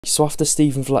So after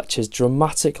Stephen Fletcher's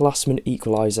dramatic last-minute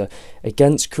equaliser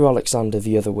against Crewe Alexandra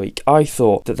the other week, I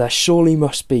thought that there surely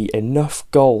must be enough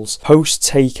goals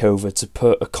post-takeover to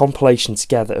put a compilation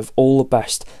together of all the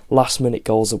best last-minute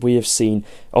goals that we have seen,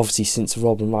 obviously since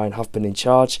Rob and Ryan have been in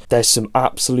charge. There's some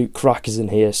absolute crackers in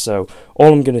here, so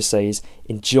all I'm going to say is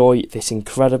enjoy this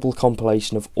incredible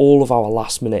compilation of all of our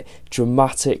last-minute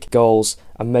dramatic goals,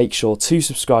 and make sure to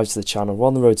subscribe to the channel. We're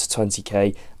on the road to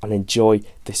 20k, and enjoy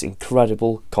this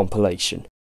incredible compilation.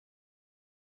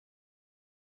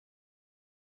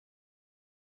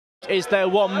 Is there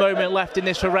one moment left in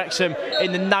this for Wrexham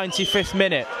in the 95th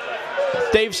minute?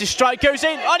 Davis' strike goes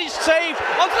in, and it's saved,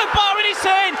 onto the bar and it's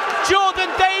in! Jordan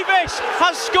Davis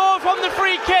has scored from the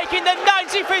free kick in the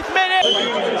 95th minute!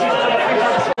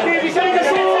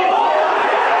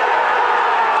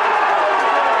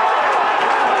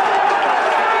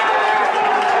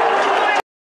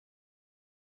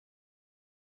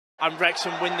 And Wrexham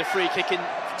win the free kick in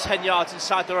 10 yards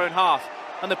inside their own half.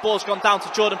 And the ball's gone down to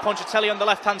Jordan Ponchatelli on the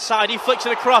left-hand side. He flicks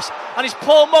it across, and it's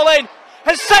Paul Mullin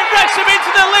has sent Wrexham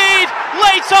into the lead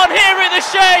late on here in the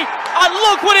Shea. And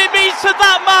look what it means to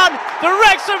that man. The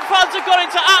Wrexham fans have gone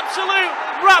into absolute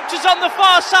raptures on the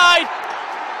far side.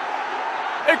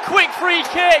 A quick free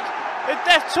kick, a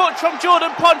deft touch from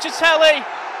Jordan Ponchatelli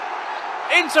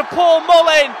into Paul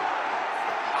Mullin.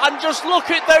 And just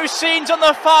look at those scenes on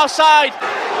the far side.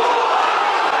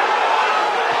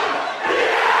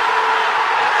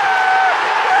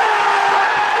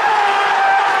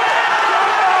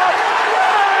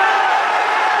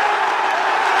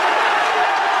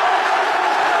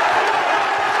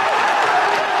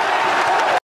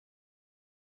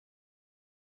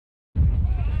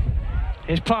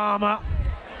 Here's Palmer,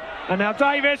 and now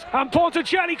Davis, and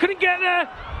Ponchatelli couldn't get there.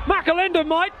 McElhenney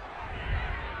might.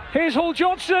 Here's Hall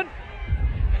Johnson.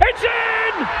 It's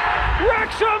in!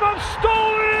 Wrexham have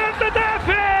stolen it at the death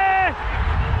here!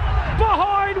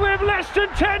 Behind with less than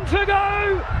 10 to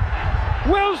go.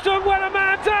 Wilston went a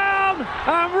man down,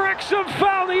 and Wrexham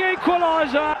found the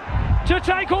equaliser to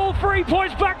take all 3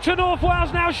 points back to North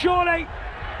Wales now, surely.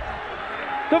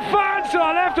 The fans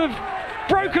are left have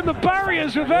broken the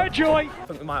barriers with their joy. I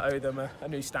think we might owe them a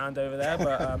new stand over there,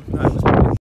 but no, it was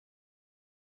brilliant.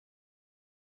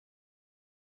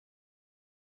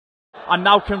 And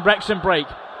now can Wrexham break?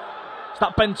 It's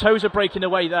that Bentosa breaking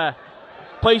away there.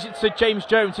 Plays it to James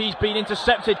Jones, he's been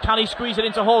intercepted. Can he squeeze it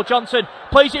into Hall Johnson?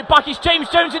 Plays it back, it's James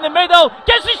Jones in the middle.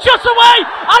 Gets his shot away!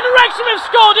 And Wrexham have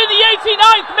scored in the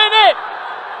 89th minute!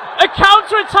 A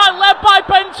counter-attack led by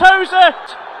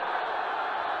Bentosa.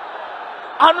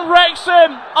 And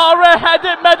Wrexham are ahead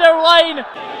at Meadow Lane.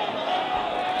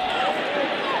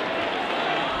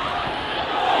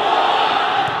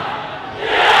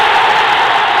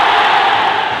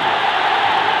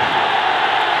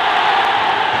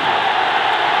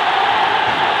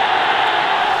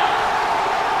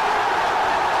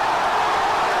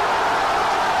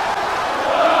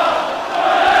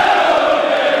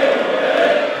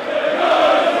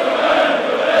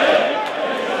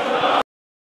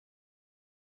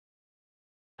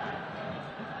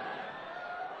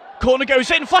 Corner goes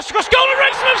in, flash across goal, and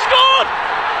Wrexham have scored!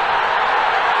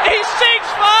 It's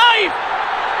 6-5!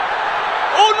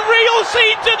 Unreal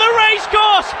scene to the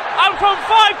racecourse, and from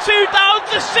 5-2 down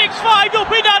to 6-5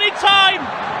 up in added time.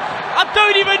 I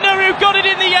don't even know who got it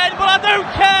in the end, but I don't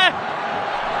care.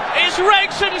 It's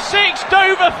Wrexham 6,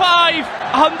 Dover 5,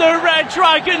 and the Red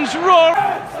Dragons roar.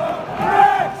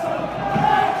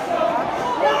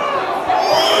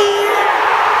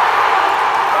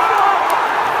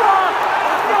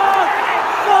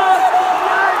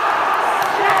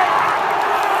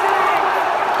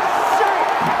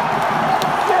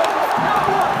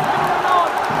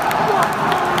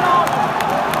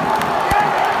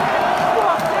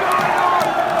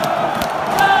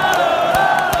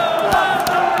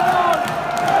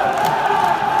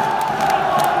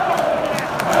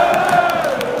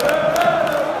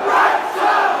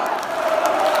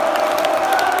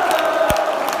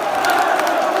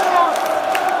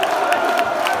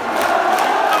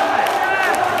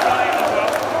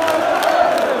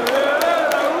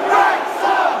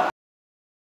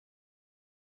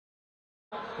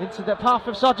 Into the path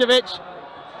of Sojovic.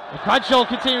 Bradshaw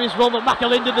continues his run, but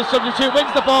McElhenney, the substitute,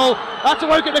 wins the ball. That's a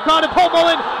woke at the crowd, and Paul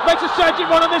Mullin makes a surging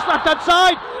run on this left-hand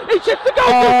side. He chips the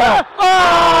goalkeeper.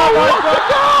 Oh, what a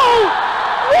goal!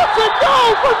 What a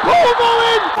goal from Paul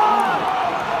Mullin!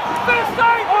 First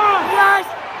time! Yes!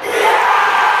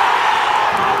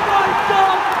 Oh my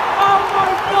God! Oh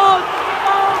my God!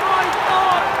 Oh my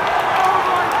God! Oh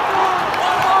my God!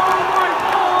 Oh my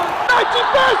God!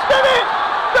 91st minute!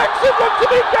 Wrexham meant to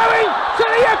be going to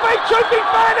the FA Trophy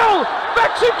final.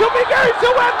 Wrexham could be going to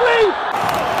Wembley.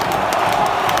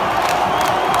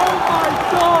 Oh my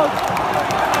God.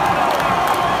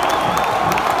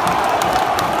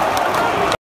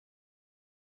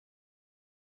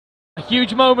 A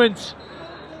huge moment.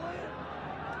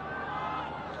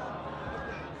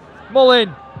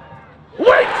 Mullin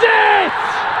wins it!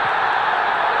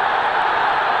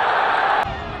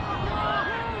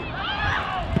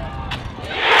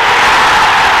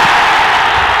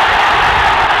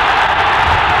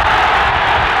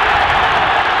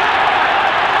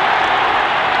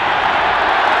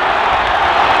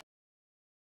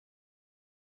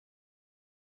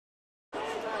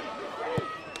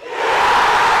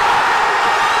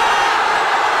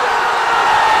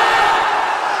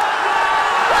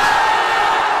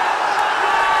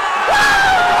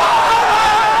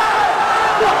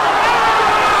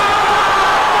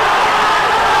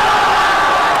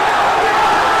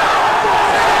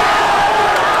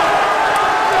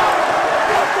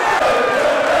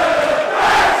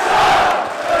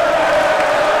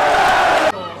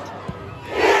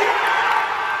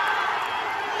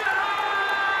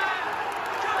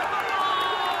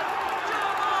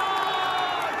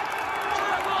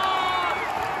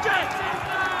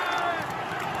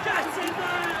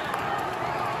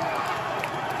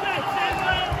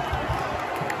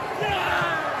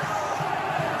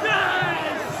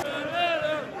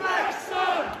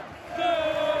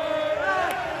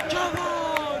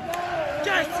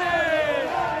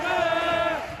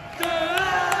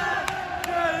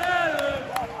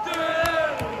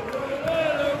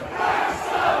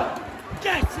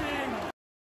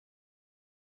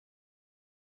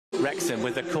 Wrexham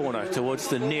with the corner towards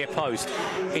the near post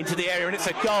into the area, and it's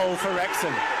a goal for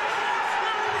Wrexham.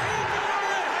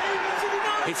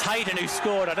 It's Hayden who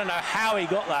scored. I don't know how he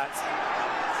got that.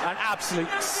 An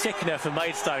absolute sickener for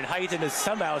Maidstone. Hayden has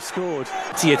somehow scored.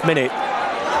 80th minute.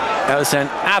 That was an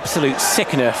absolute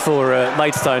sickener for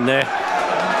Maidstone there.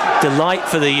 Delight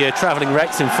for the travelling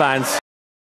Wrexham fans.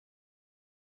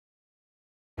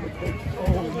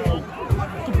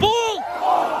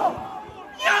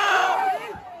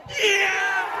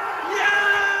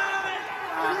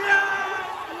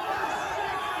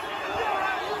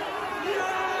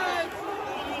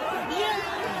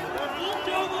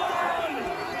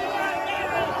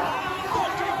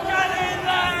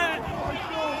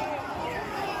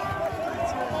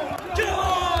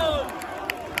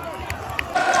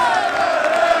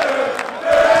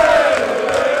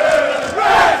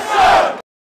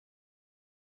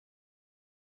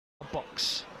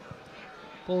 Box.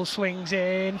 Ball swings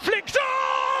in, flicked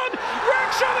on!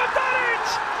 Wrexham have done it!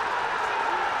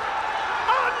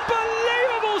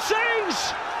 Unbelievable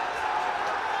scenes!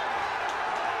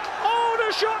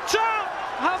 Aldershot Town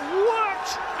have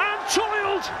worked and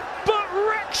toiled, but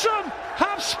Wrexham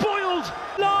have spoiled.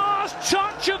 Last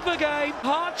touch of the game.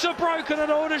 Hearts are broken at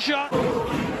Aldershot. Go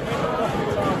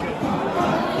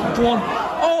on.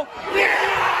 Oh! Yeah!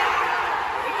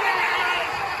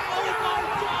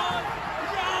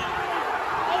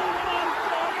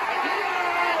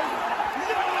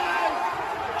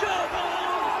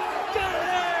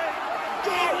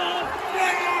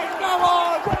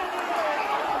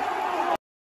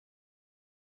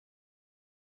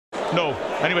 No.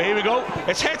 Anyway, here we go.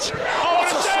 It's hit. Oh,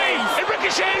 what a save! It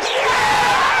ricochets.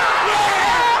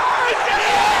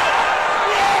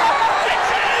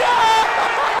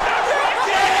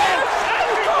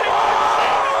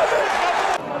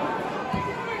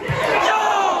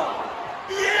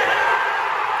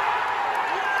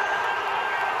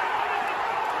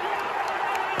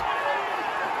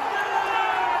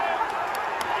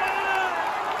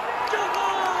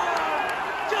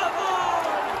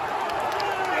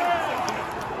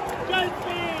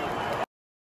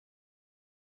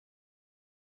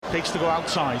 Takes to go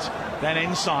outside, then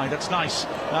inside. That's nice.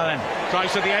 Now then,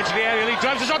 drives to the edge of the area. Lee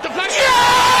drives us off the flank. Yes!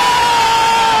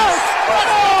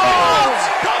 Oh!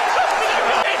 Comes up with a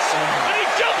finish, and he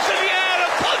jumps in the air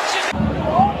and punches.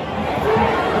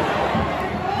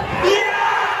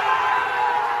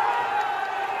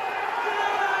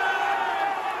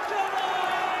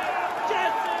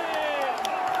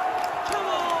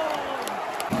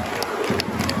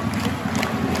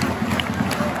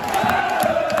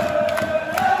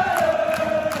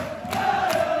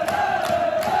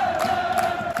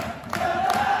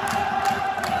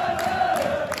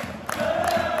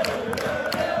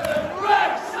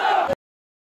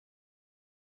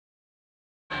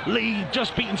 Lee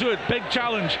just beaten to it, big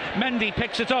challenge. Mendy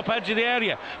picks it up, edge of the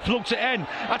area, floats it in.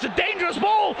 That's a dangerous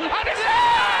ball, and it's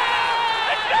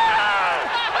in!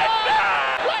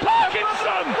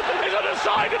 Parkinson is on the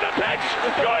side of the pitch,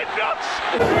 going nuts.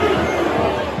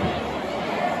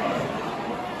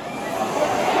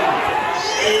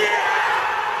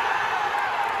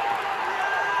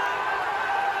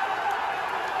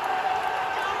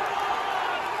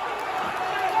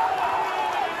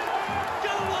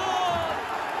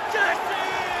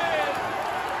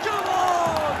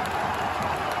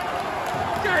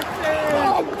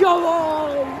 Go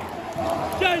on!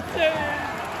 Jesse!